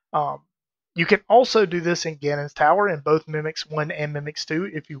 You can also do this in Ganon's Tower in both Mimics 1 and Mimics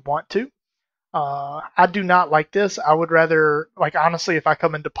 2 if you want to. I do not like this. I would rather, like honestly, if I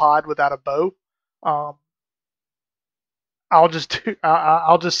come into Pod without a bow, I'll just do,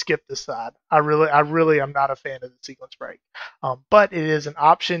 I'll just skip this side. I really am not a fan of the sequence break. But it is an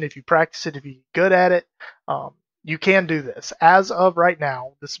option if you practice it, if you're good at it. You can do this. As of right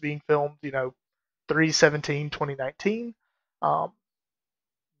now, this is being filmed, 3/17/2019.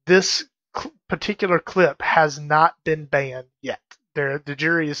 This particular clip has not been banned yet. The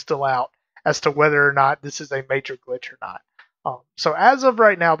jury is still out as to whether or not this is a major glitch or not. So as of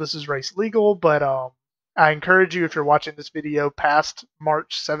right now, this is race legal, but I encourage you, if you're watching this video past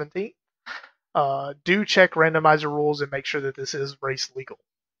March 17th, do check randomizer rules and make sure that this is race legal.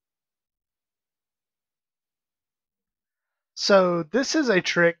 So this is a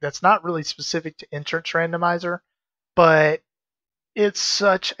trick that's not really specific to entrance randomizer, but it's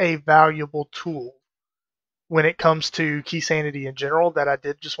such a valuable tool when it comes to Keysanity in general that I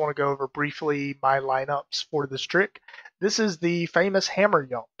did just want to go over briefly my lineups for this trick. This is the famous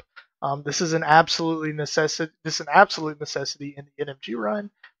Hammeryump. This is an absolute necessity in the NMG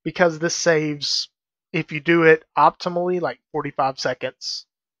run, because this saves, if you do it optimally, like 45 seconds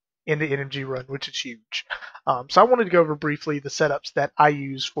in the NMG run, which is huge. So I wanted to go over briefly the setups that I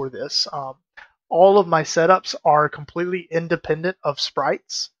use for this. All of my setups are completely independent of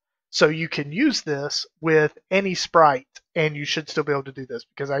sprites, so you can use this with any sprite, and you should still be able to do this,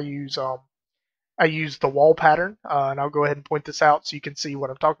 because I use the wall pattern, and I'll go ahead and point this out so you can see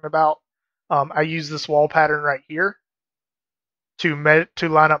what I'm talking about. I use this wall pattern right here to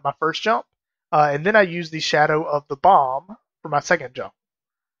line up my first jump, and then I use the shadow of the bomb for my second jump.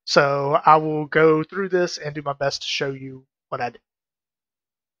 So I will go through this and do my best to show you what I did.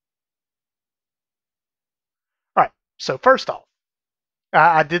 All right, so first off,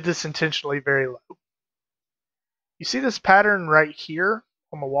 I did this intentionally very low. You see this pattern right here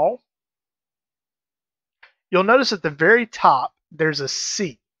on the wall? You'll notice at the very top, there's a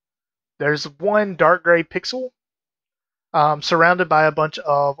C. There's one dark gray pixel surrounded by a bunch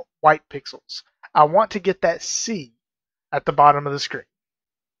of white pixels. I want to get that C at the bottom of the screen.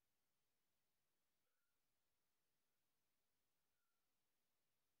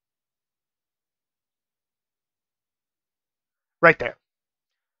 Right there.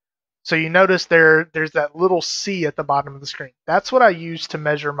 So you notice there's that little C at the bottom of the screen. That's what I use to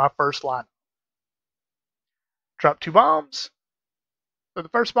measure my first line. Drop 2 bombs for the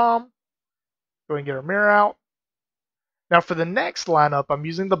first bomb. Go ahead and get our mirror out. Now for the next lineup, I'm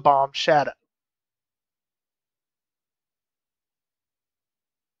using the bomb shadow.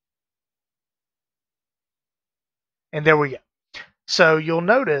 And there we go. So you'll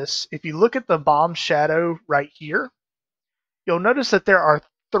notice, if you look at the bomb shadow right here, you'll notice that there are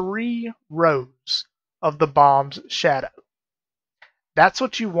 3 rows of the bomb's shadow. That's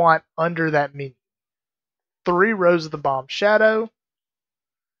what you want under that menu. 3 rows of the bomb shadow.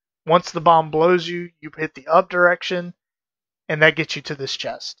 Once the bomb blows you, you hit the up direction, and that gets you to this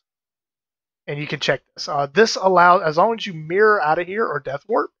chest. And you can check this. This allows, as long as you mirror out of here or death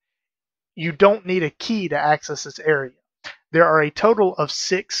warp, you don't need a key to access this area. There are a total of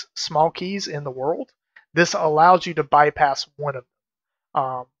 6 small keys in the world. This allows you to bypass one of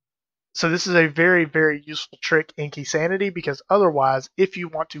them. So this is a very, very useful trick in Keysanity, because otherwise, if you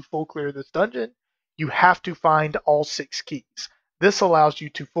want to full clear this dungeon, you have to find all 6 keys. This allows you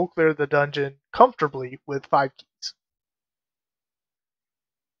to full clear the dungeon comfortably with 5 keys.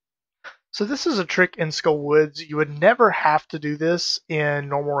 So this is a trick in Skull Woods. You would never have to do this in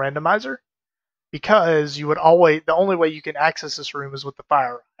normal randomizer, because you would always, the only way you can access this room is with the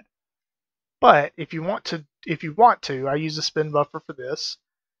fire rod. But if you want to, I use a spin buffer for this.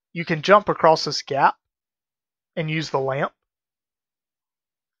 You can jump across this gap and use the lamp.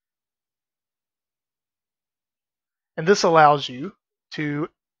 And this allows you to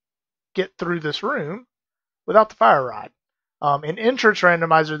get through this room without the fire rod. In entrance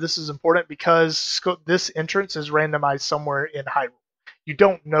randomizer, this is important because this entrance is randomized somewhere in Hyrule. You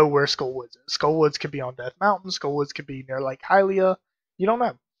don't know where Skull Woods is. Skull Woods could be on Death Mountain. Skull Woods could be near Lake Hylia. You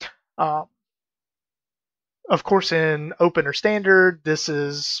don't know. Of course, in open or standard, this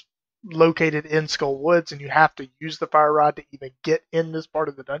is located in Skull Woods, and you have to use the fire rod to even get in this part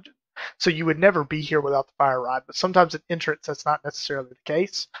of the dungeon. So you would never be here without the fire rod, but sometimes in entrance that's not necessarily the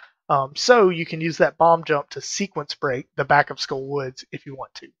case. So you can use that bomb jump to sequence break the back of Skull Woods if you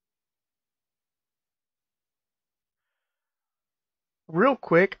want to. Real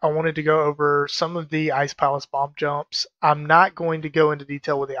quick, I wanted to go over some of the Ice Palace bomb jumps. I'm not going to go into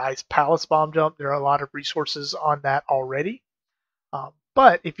detail with the Ice Palace bomb jump. There are a lot of resources on that already.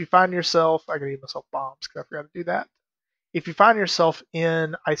 But if you find yourself, I gotta give myself bombs because I forgot to do that. If you find yourself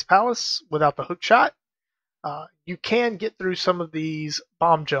in Ice Palace without the hookshot, you can get through some of these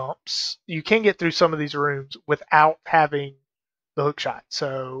bomb jumps. You can get through some of these rooms without having the hook shot.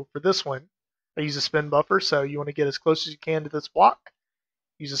 So for this one, I use a spin buffer. So you want to get as close as you can to this block,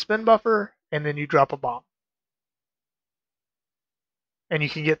 use a spin buffer, and then you drop a bomb. And you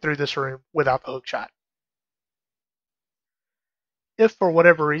can get through this room without the hook shot. If for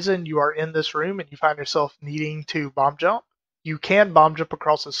whatever reason you are in this room and you find yourself needing to bomb jump, you can bomb jump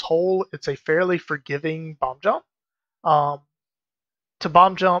across this hole. It's a fairly forgiving bomb jump. To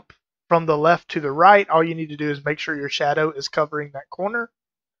bomb jump from the left to the right, all you need to do is make sure your shadow is covering that corner.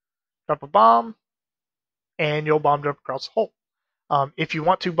 Drop a bomb, and you'll bomb jump across the hole. If you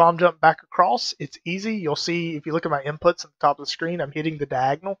want to bomb jump back across, it's easy. You'll see if you look at my inputs at the top of the screen, I'm hitting the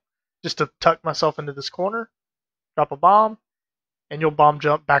diagonal just to tuck myself into this corner. Drop a bomb, and you'll bomb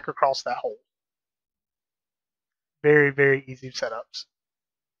jump back across that hole. Very, very easy setups.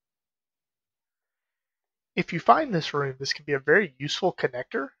 If you find this room, this can be a very useful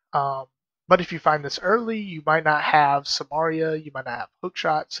connector. But if you find this early, you might not have Somaria, you might not have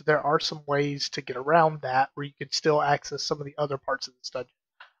Hookshot, so there are some ways to get around that where you can still access some of the other parts of this dungeon.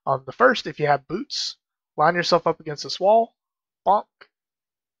 The first, if you have boots, line yourself up against this wall, bonk,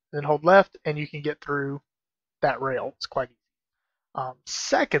 then hold left, and you can get through that rail. It's quite easy.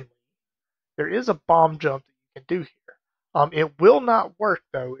 Secondly, there is a bomb jump that you can do here. It will not work,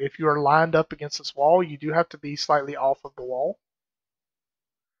 though, if you are lined up against this wall. You do have to be slightly off of the wall.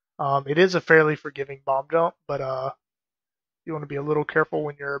 It is a fairly forgiving bomb jump, but you want to be a little careful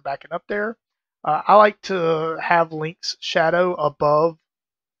when you're backing up there. I like to have Link's shadow above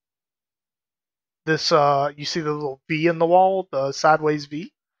this. You see the little V in the wall, the sideways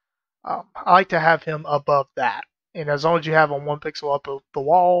V? I like to have him above that. And as long as you have him 1 pixel up of the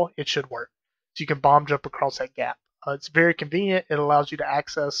wall, it should work. So you can bomb jump across that gap. It's very convenient. It allows you to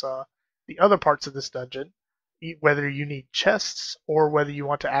access the other parts of this dungeon, whether you need chests or whether you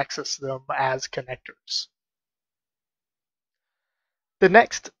want to access them as connectors. The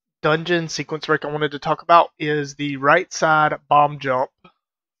next dungeon sequence break I wanted to talk about is the right side bomb jump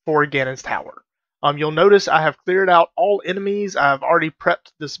for Ganon's Tower. You'll notice I have cleared out all enemies. I've already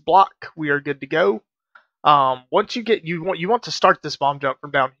prepped this block. We are good to go. Once you get, you want to start this bomb jump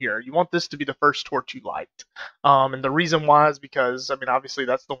from down here. You want this to be the first torch you light. And the reason why is because, obviously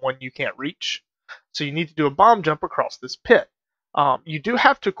that's the one you can't reach. So you need to do a bomb jump across this pit. You do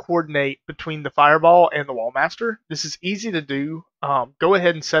have to coordinate between the fireball and the wall master. This is easy to do. Go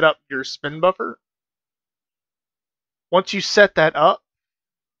ahead and set up your spin buffer. Once you set that up,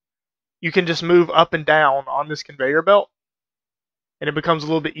 you can just move up and down on this conveyor belt, and it becomes a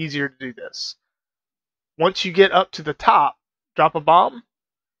little bit easier to do this. Once you get up to the top, drop a bomb,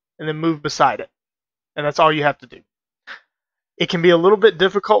 and then move beside it. And that's all you have to do. It can be a little bit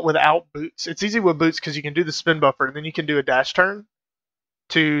difficult without boots. It's easy with boots because you can do the spin buffer, and then you can do a dash turn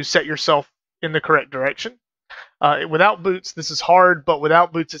to set yourself in the correct direction. Without boots, this is hard, but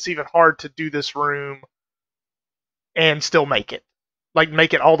without boots, it's even hard to do this room and still make it. Like,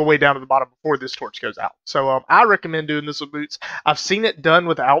 make it all the way down to the bottom before this torch goes out. So I recommend doing this with boots. I've seen it done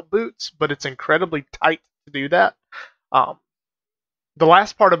without boots, but it's incredibly tight to do that. The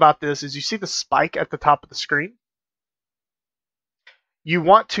last part about this is you see the spike at the top of the screen. You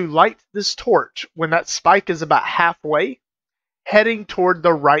want to light this torch when that spike is about halfway, heading toward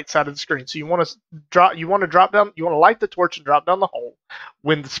the right side of the screen. So you want to light the torch and drop down the hole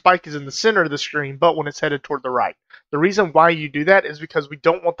when the spike is in the center of the screen, but when it's headed toward the right. The reason why you do that is because we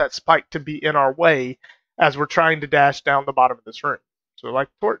don't want that spike to be in our way as we're trying to dash down the bottom of this room. So light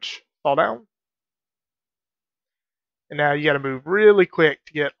the torch, fall down. And now you got to move really quick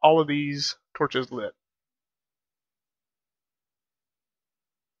to get all of these torches lit.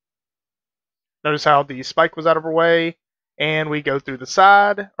 Notice how the spike was out of our way, and we go through the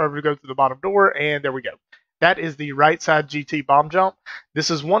side, or we go through the bottom door, and there we go. That is the right side GT bomb jump. This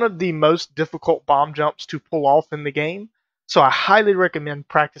is one of the most difficult bomb jumps to pull off in the game, so I highly recommend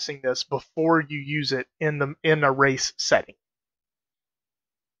practicing this before you use it in a race setting.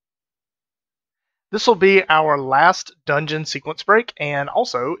 This will be our last dungeon sequence break, and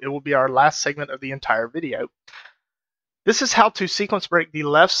also it will be our last segment of the entire video. This is how to sequence break the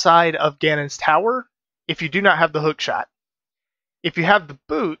left side of Ganon's Tower if you do not have the hook shot. If you have the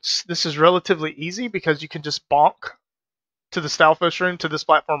boots, this is relatively easy because you can just bonk to the Stalfos room, to this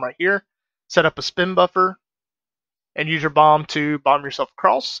platform right here, set up a spin buffer, and use your bomb to bomb yourself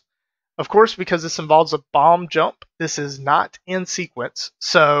across. Of course, because this involves a bomb jump, this is not in sequence,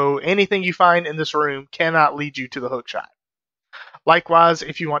 so anything you find in this room cannot lead you to the hook shot. Likewise,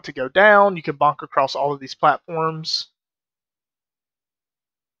 if you want to go down, you can bonk across all of these platforms.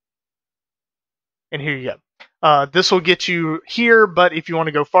 And here you go. This will get you here, but if you want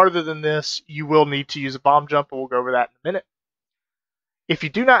to go farther than this, you will need to use a bomb jump, and we'll go over that in a minute. If you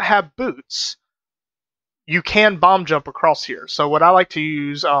do not have boots, you can bomb jump across here. So what I like to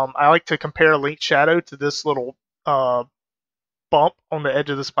use, I like to compare Link's shadow to this little bump on the edge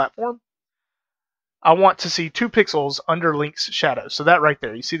of this platform. I want to see 2 pixels under Link's shadow. So that right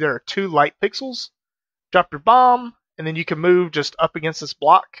there, you see there are 2 light pixels. Drop your bomb, and then you can move just up against this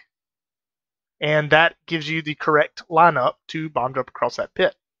block. And that gives you the correct lineup to bomb jump across that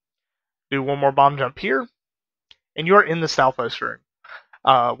pit. Do one more bomb jump here, and you are in the Stalfos room.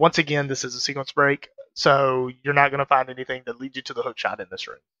 Once again, this is a sequence break, so you're not going to find anything that leads you to the hookshot in this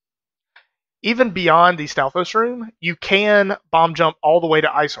room. Even beyond the Stalfos room, you can bomb jump all the way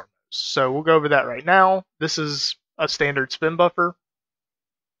to Ice-Armors. So we'll go over that right now. This is a standard spin buffer.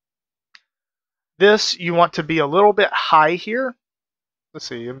 This, you want to be a little bit high here. Let's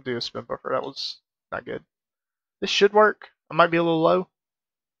see, I'm going to do a spin buffer. That was not good. This should work. I might be a little low.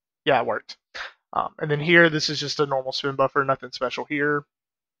 Yeah, it worked. And then here, this is just a normal spin buffer, nothing special here.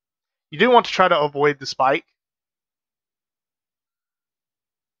 You do want to try to avoid the spike.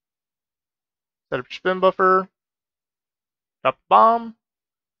 Set up your spin buffer. Drop the bomb.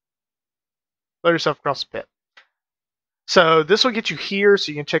 Load yourself across the pit. So this will get you here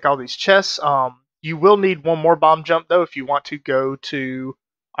so you can check all these chests. You will need one more bomb jump, though, if you want to go to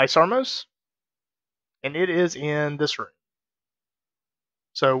Ice-Armors. And it is in this room.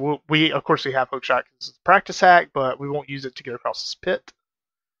 So of course, we have Hookshot because it's a practice hack, but we won't use it to get across this pit.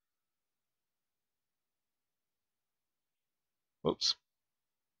 Whoops.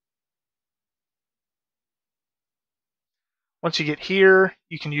 Once you get here,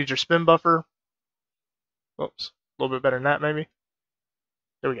 you can use your spin buffer. Whoops. A little bit better than that, maybe.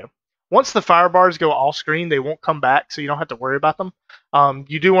 There we go. Once the fire bars go off screen, they won't come back, so you don't have to worry about them.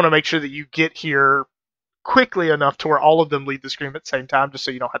 You do want to make sure that you get here quickly enough to where all of them leave the screen at the same time, just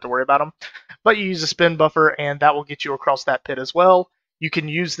so you don't have to worry about them. But you use a spin buffer, and that will get you across that pit as well. You can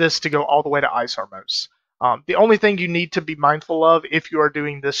use this to go all the way to Ice-Armors. The only thing you need to be mindful of if you are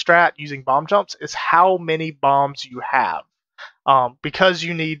doing this strat using bomb jumps is how many bombs you have. Because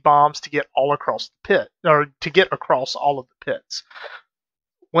you need bombs to get all across the pit, or to get across all of the pits.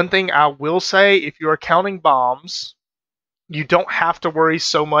 One thing I will say, if you are counting bombs, you don't have to worry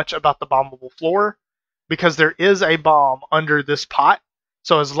so much about the bombable floor, because there is a bomb under this pot.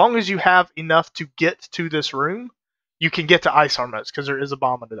 So as long as you have enough to get to this room, you can get to Ice-Armors, because there is a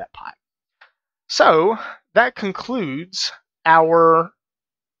bomb under that pot. So that concludes our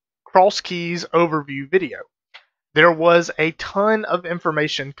Crosskeys overview video. There was a ton of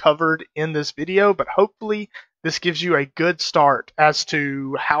information covered in this video, but hopefully this gives you a good start as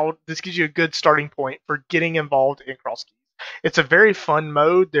to how this gives you a good starting point for getting involved in Crosskeys. It's a very fun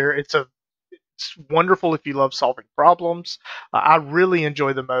mode. It's wonderful if you love solving problems. I really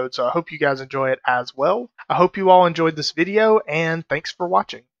enjoy the mode, so I hope you guys enjoy it as well. I hope you all enjoyed this video, and thanks for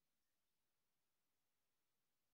watching.